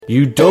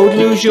You don't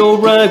lose your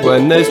rag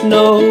when there's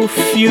no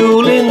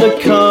fuel in the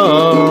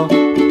car.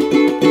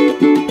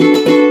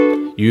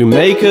 You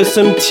make her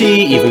some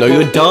tea even though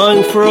you're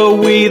dying for a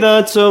wee,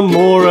 that's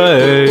amore.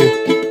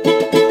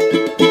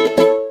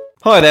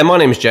 Hi there, my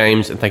name is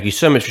James and thank you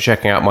so much for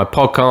checking out my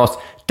podcast,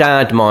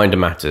 Dad Mind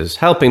Matters,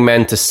 helping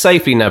men to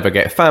safely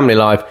navigate family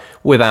life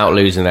without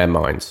losing their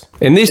minds.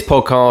 In this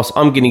podcast,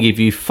 I'm going to give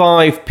you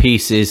 5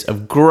 pieces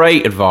of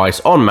great advice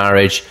on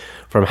marriage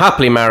from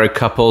happily married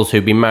couples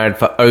who've been married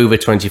for over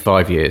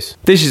 25 years.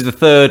 This is the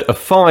third of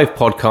 5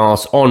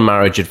 podcasts on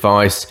marriage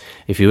advice.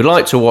 If you would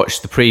like to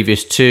watch the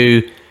previous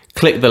 2,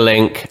 click the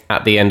link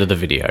at the end of the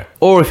video.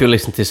 Or if you're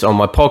listening to this on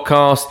my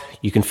podcast,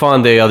 you can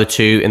find the other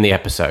 2 in the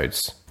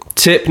episodes.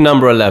 Tip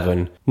number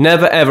 11,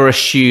 never ever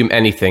assume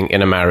anything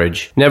in a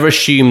marriage. Never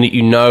assume that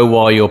you know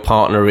why your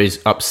partner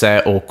is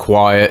upset or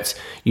quiet.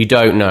 You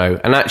don't know.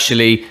 And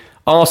actually,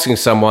 asking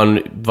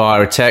someone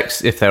via a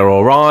text if they're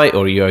all right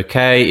or are you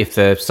okay,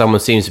 if someone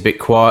seems a bit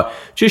quiet,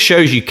 just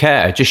shows you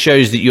care, just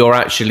shows that you're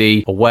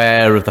actually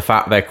aware of the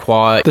fact they're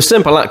quiet. The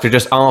simple act of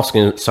just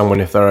asking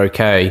someone if they're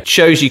okay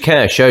shows you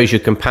care, shows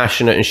you're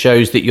compassionate and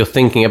shows that you're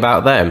thinking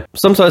about them.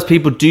 Sometimes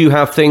people do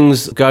have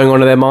things going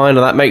on in their mind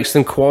and that makes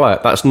them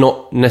quiet. That's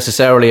not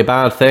necessarily a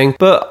bad thing,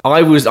 but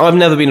I've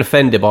never been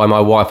offended by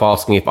my wife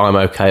asking if I'm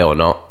okay or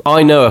not.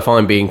 I know if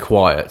I'm being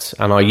quiet,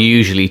 and I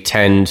usually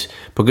tend,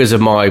 because of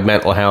my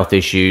mental health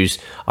issues,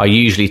 I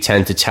usually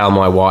tend to tell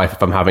my wife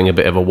if I'm having a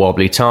bit of a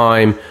wobbly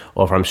time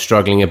or if I'm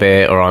struggling a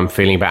bit or I'm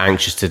feeling a bit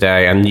anxious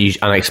today, and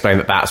I explain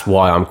that that's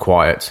why I'm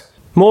quiet.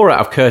 More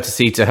out of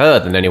courtesy to her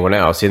than anyone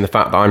else, in the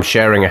fact that I'm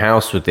sharing a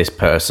house with this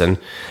person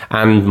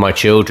and my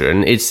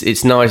children.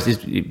 It's nice.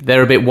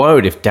 They're a bit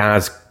worried if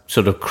Dad's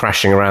sort of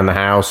crashing around the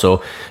house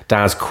or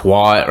Dad's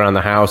quiet around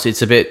the house.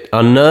 It's a bit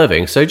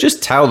unnerving. So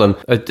just tell them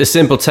a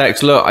simple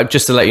text, look,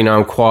 just to let you know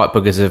I'm quiet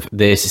because of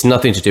this. It's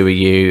nothing to do with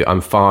you. I'm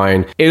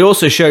fine. It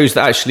also shows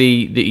that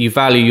actually that you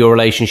value your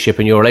relationship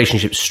and your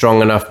relationship's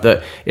strong enough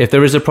that if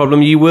there is a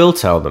problem, you will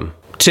tell them.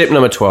 Tip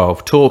number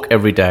 12, talk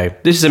every day.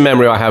 This is a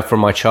memory I have from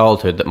my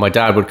childhood, that my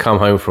dad would come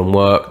home from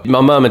work. My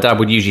mum and dad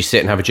would usually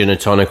sit and have a gin and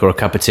tonic or a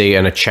cup of tea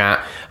and a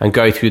chat and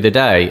go through the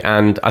day.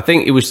 And I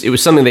think it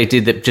was something they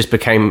did that just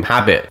became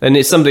habit. And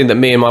it's something that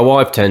me and my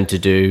wife tend to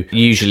do.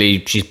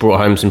 Usually she's brought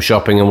home some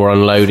shopping and we're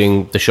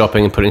unloading the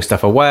shopping and putting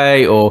stuff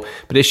away.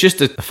 But it's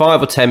just a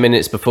 5 or 10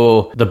 minutes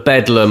before the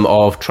bedlam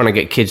of trying to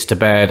get kids to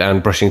bed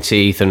and brushing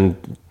teeth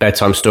and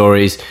bedtime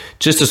stories,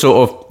 just to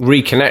sort of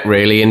reconnect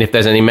really. And if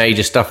there's any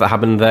major stuff that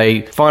happened,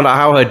 they find out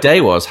how her day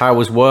was. How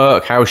was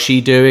work? How is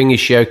she doing? Is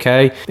she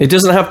okay? It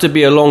doesn't have to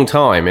be a long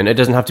time and it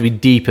doesn't have to be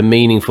deep and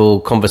meaningful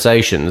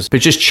conversations,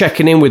 but just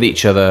checking in with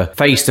each other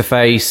face to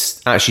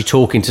face, actually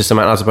talking to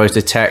someone as opposed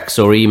to texts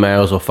or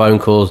emails or phone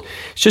calls.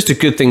 It's just a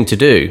good thing to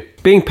do.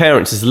 Being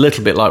parents is a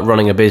little bit like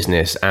running a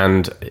business,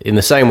 and in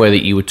the same way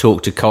that you would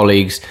talk to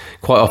colleagues,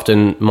 quite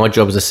often my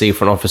job as a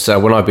seafront officer,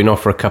 when I've been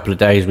off for a couple of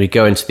days, we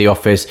go into the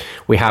office,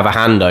 we have a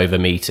handover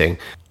meeting.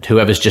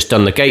 Whoever's just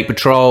done the gate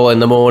patrol in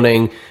the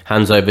morning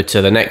hands over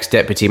to the next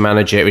deputy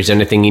manager. Is there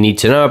anything you need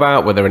to know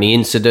about? Were there any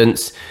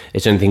incidents?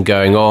 Is there anything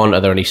going on?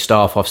 Are there any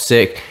staff off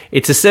sick?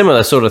 It's a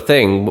similar sort of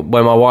thing.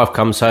 When my wife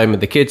comes home, are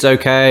the kids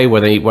okay? Were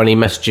there any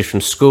messages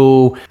from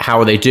school? How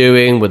are they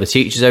doing? Were the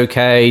teachers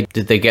okay?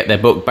 Did they get their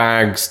book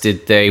bags?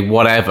 Did they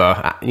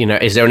whatever?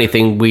 Is there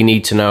anything we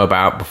need to know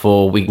about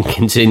before we can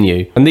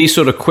continue? And these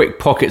sort of quick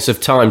pockets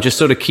of time just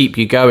sort of keep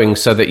you going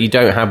so that you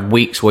don't have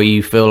weeks where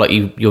you feel like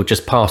you're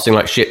just passing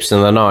like ships in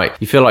the night.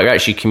 You feel like you're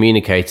actually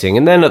communicating.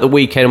 And then at the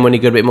weekend, when you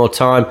got a bit more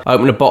time, I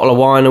open a bottle of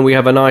wine and we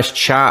have a nice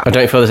chat. I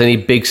don't feel there's any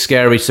big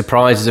scary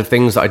surprises of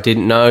things that I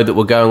didn't know that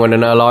were going on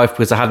in her life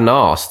because I hadn't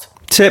asked.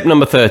 Tip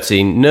number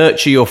 13,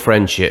 nurture your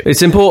friendship.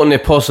 It's important,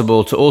 if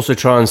possible, to also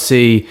try and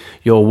see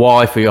your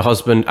wife or your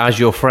husband as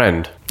your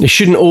friend. It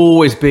shouldn't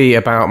always be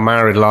about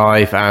married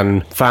life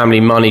and family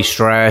money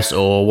stress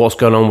or what's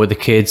going on with the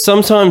kids.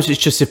 Sometimes it's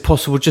just, if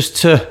possible, just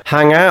to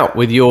hang out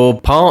with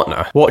your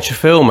partner, watch a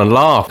film and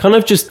laugh. Kind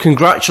of just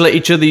congratulate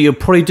each other. You're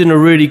probably doing a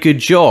really good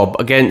job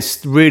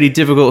against really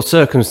difficult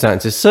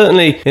circumstances.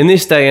 Certainly in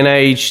this day and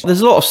age, there's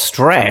a lot of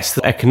stress,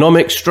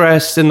 economic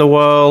stress in the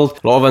world,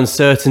 a lot of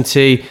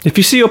uncertainty. If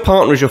you see your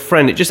partner as your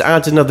friend, it just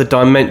adds another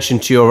dimension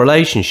to your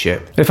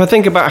relationship. If I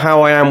think about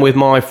how I am with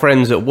my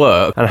friends at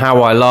work and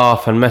how I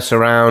laugh and mess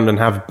around and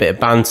have a bit of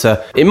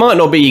banter, it might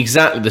not be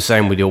exactly the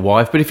same with your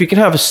wife, but if you can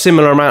have a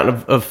similar amount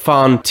of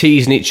fun,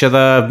 teasing each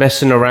other,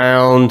 messing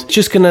around, it's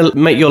just going to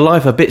make your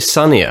life a bit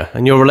sunnier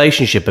and your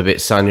relationship a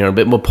bit sunnier, a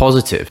bit more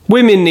positive.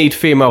 Women need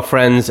female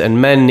friends and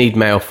men need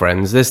male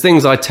friends. There's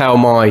things I tell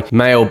my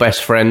male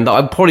best friend that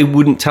I probably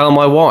wouldn't tell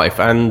my wife,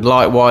 and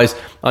likewise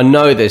I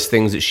know there's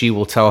things that she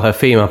will tell her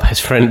female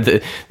best friend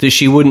that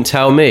she wouldn't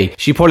tell me.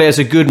 She probably has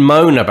a good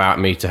moan about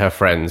me to her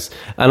friends,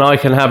 and I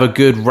can have a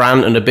good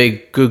rant and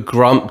good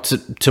grump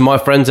to my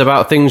friends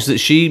about things that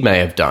she may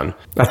have done.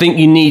 I think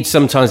you need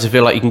sometimes to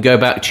feel like you can go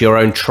back to your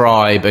own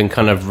tribe and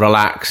kind of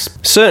relax.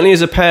 Certainly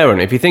as a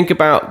parent, if you think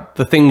about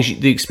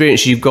the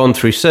experience you've gone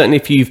through, certainly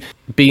if you've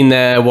been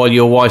there while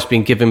your wife's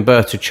been giving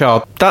birth to a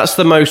child. That's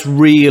the most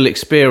real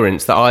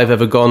experience that I've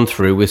ever gone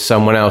through with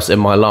someone else in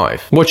my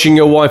life. Watching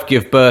your wife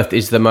give birth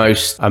is the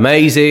most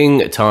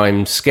amazing, at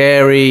times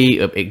scary,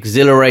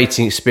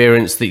 exhilarating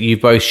experience that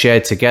you've both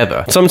shared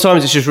together.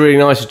 Sometimes it's just really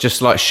nice to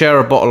just like share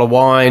a bottle of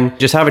wine,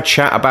 just have a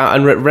chat about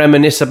and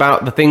reminisce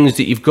about the things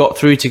that you've got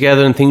through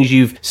together and things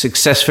you've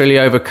successfully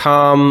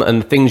overcome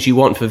and the things you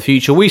want for the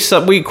future. We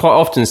quite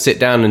often sit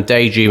down and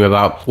daydream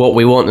about what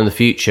we want in the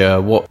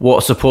future,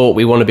 what support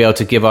we want to be able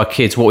to give our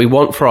kids, what we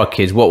want for our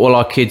kids, what will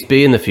our kids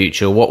be in the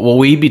future, what will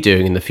we be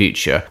doing in the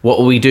future, what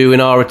will we do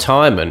in our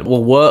retirement, what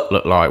will work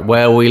look like,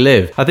 where will we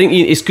live. I think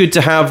it's good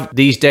to have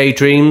these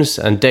daydreams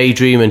and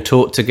daydream and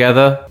talk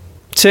together.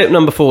 Tip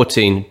number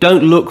 14,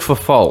 don't look for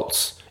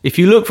faults. If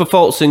you look for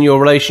faults in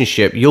your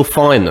relationship, you'll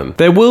find them.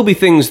 There will be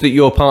things that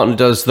your partner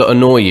does that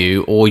annoy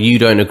you or you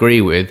don't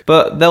agree with,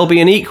 but there'll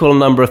be an equal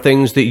number of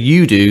things that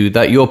you do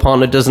that your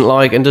partner doesn't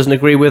like and doesn't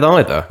agree with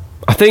either.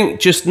 I think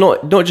just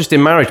not just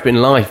in marriage, but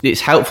in life, it's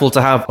helpful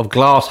to have a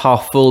glass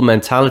half full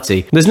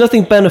mentality. There's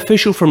nothing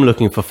beneficial from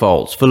looking for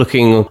faults, for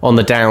looking on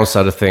the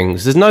downside of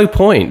things. There's no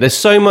point. There's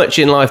so much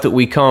in life that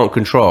we can't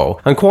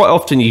control. And quite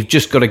often you've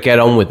just got to get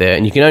on with it,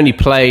 and you can only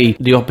play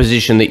the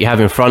opposition that you have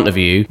in front of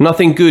you.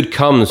 Nothing good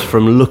comes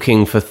from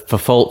looking for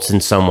faults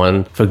in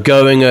someone, for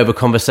going over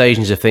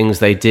conversations of things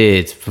they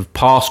did, for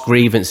past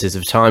grievances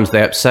of times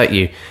they upset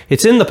you.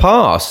 It's in the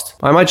past.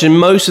 I imagine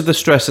most of the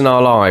stress in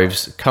our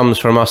lives comes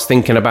from us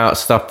thinking about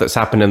stuff that's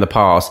happened in the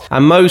past,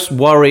 and most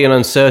worry and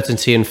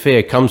uncertainty and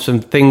fear comes from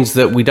things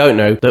that we don't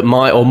know that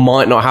might or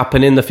might not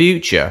happen in the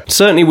future.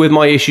 Certainly with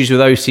my issues with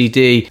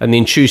OCD and the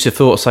intrusive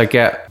thoughts I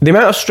get, the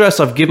amount of stress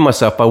I've given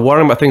myself by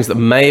worrying about things that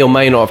may or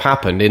may not have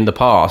happened in the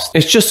past,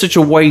 it's just such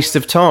a waste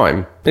of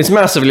time. It's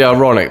massively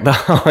ironic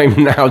that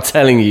I'm now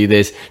telling you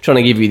this, trying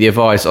to give you the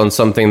advice on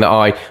something that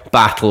I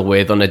battle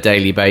with on a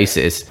daily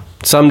basis.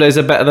 Some days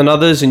are better than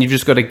others, and you've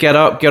just got to get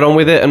up, get on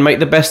with it, and make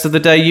the best of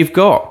the day you've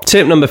got.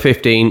 Tip number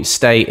 15,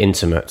 stay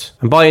intimate.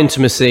 And by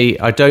intimacy,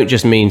 I don't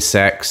just mean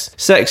sex.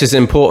 Sex is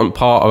an important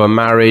part of a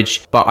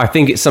marriage, but I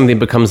think it's something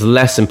that becomes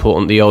less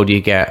important the older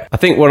you get. I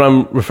think what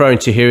I'm referring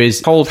to here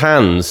is hold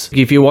hands,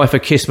 give your wife a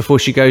kiss before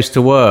she goes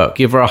to work,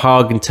 give her a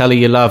hug and tell her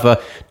you love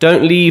her.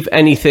 Don't leave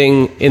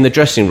anything in the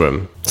dressing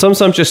room.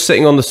 Sometimes just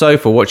sitting on the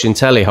sofa watching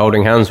telly,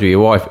 holding hands with your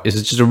wife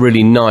is just a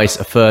really nice,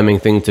 affirming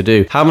thing to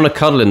do. Having a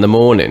cuddle in the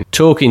morning,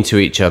 talking to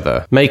each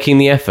other, making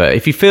the effort.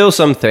 If you feel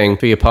something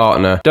for your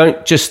partner,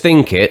 don't just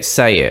think it,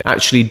 say it.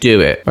 Actually do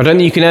it. I don't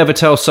think you can ever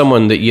tell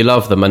someone that you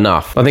love them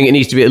enough. I think it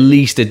needs to be at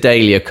least a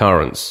daily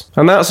occurrence.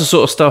 And that's the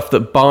sort of stuff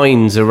that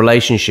binds a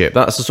relationship.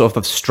 That's the sort of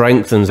stuff that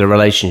strengthens a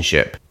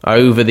relationship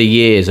over the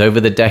years, over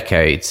the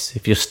decades.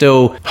 If you're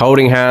still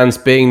holding hands,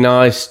 being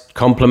nice,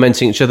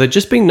 complimenting each other,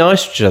 just being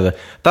nice to each other,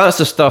 that's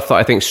the stuff that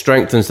I think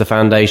strengthens the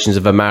foundations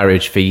of a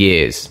marriage for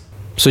years.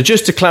 So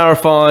just to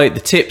clarify, the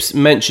tips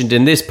mentioned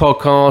in this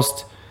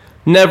podcast,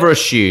 never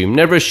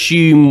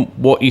assume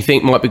what you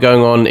think might be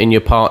going on in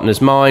your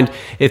partner's mind.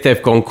 If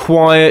they've gone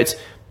quiet,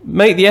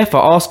 make the effort,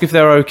 ask if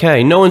they're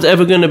okay. No one's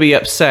ever going to be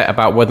upset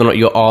about whether or not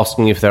you're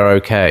asking if they're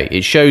okay.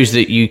 It shows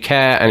that you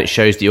care and it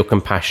shows that you're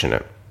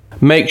compassionate.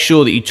 Make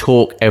sure that you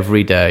talk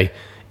every day.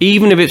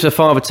 Even if it's for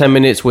 5 or 10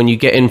 minutes when you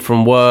get in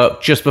from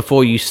work, just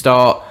before you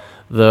start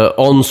the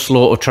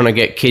onslaught of trying to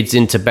get kids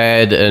into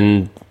bed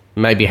and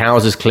maybe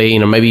houses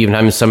clean, or maybe even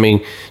having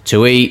something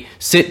to eat,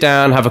 sit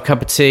down, have a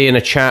cup of tea and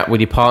a chat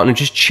with your partner,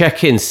 just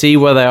check in, see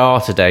where they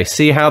are today,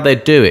 see how they're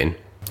doing.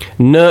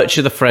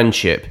 Nurture the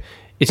friendship.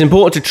 It's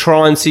important to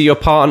try and see your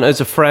partner as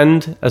a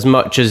friend as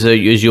much as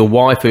your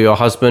wife or your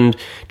husband.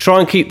 Try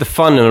and keep the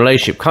fun in a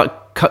relationship.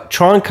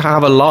 Try and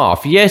have a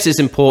laugh. Yes, it's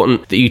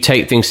important that you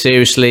take things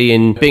seriously,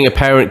 and being a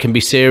parent can be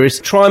serious.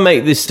 Try and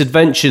make this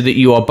adventure that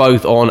you are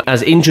both on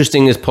as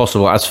interesting as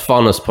possible, as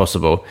fun as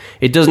possible.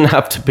 It doesn't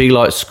have to be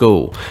like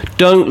school.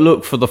 Don't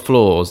look for the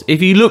flaws.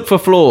 If you look for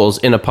flaws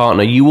in a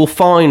partner, you will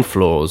find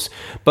flaws,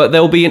 but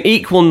there will be an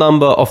equal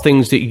number of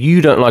things that you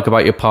don't like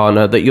about your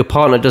partner that your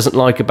partner doesn't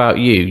like about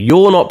you.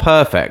 You're not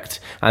perfect,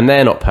 and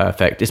they're not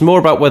perfect. It's more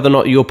about whether or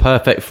not you're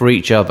perfect for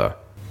each other.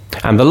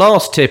 And the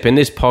last tip in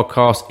this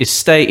podcast is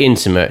stay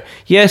intimate.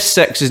 Yes,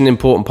 sex is an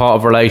important part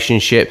of a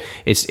relationship.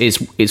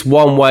 It's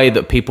one way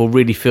that people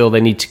really feel they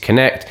need to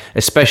connect,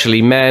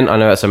 especially men. I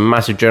know that's a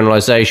massive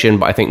generalization,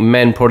 but I think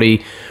men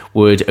probably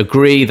would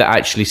agree that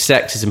actually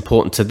sex is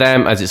important to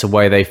them, as it's a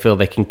way they feel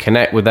they can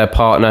connect with their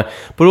partner.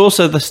 But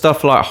also the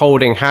stuff like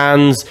holding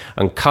hands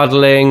and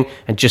cuddling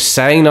and just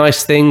saying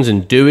nice things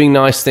and doing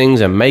nice things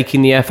and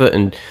making the effort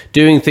and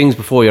doing things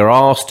before you're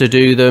asked to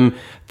do them.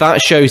 That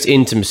shows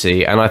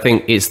intimacy, and I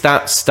think it's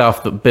that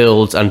stuff that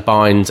builds and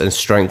binds and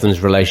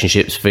strengthens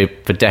relationships for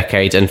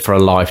decades and for a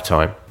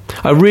lifetime.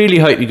 I really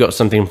hope you got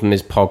something from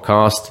this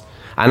podcast.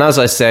 And as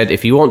I said,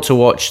 if you want to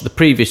watch the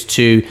previous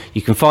 2,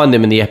 you can find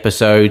them in the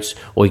episodes,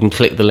 or you can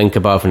click the link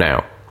above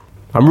now.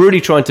 I'm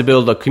really trying to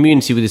build a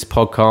community with this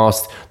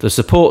podcast that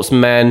supports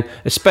men,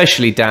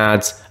 especially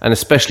dads, and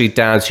especially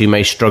dads who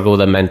may struggle with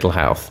their mental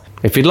health.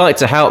 If you'd like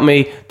to help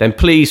me, then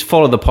please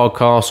follow the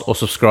podcast or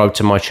subscribe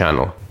to my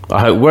channel. I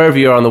hope wherever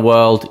you are in the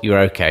world, you're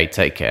okay.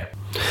 Take care.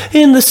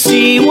 In the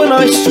sea when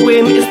I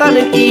swim, is that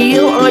an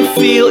eel? I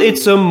feel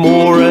it's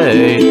amore.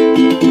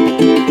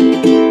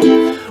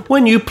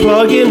 When you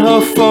plug in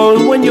her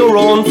phone, when you're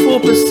on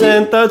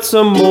 4%, that's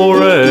amore.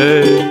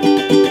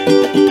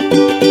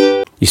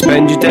 You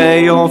spend your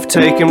day off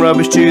taking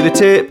rubbish to the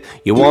tip.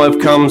 Your wife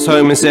comes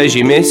home and says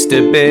you missed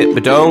a bit,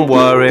 but don't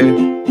worry,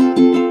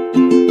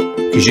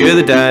 'cause you're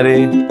the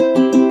daddy.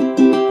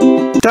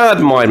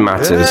 Dad Mind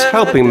Matters,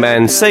 helping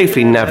men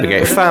safely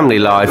navigate family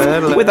life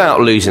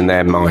without losing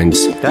their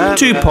minds.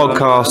 2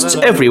 podcasts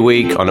every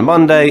week on a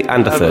Monday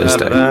and a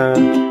Thursday.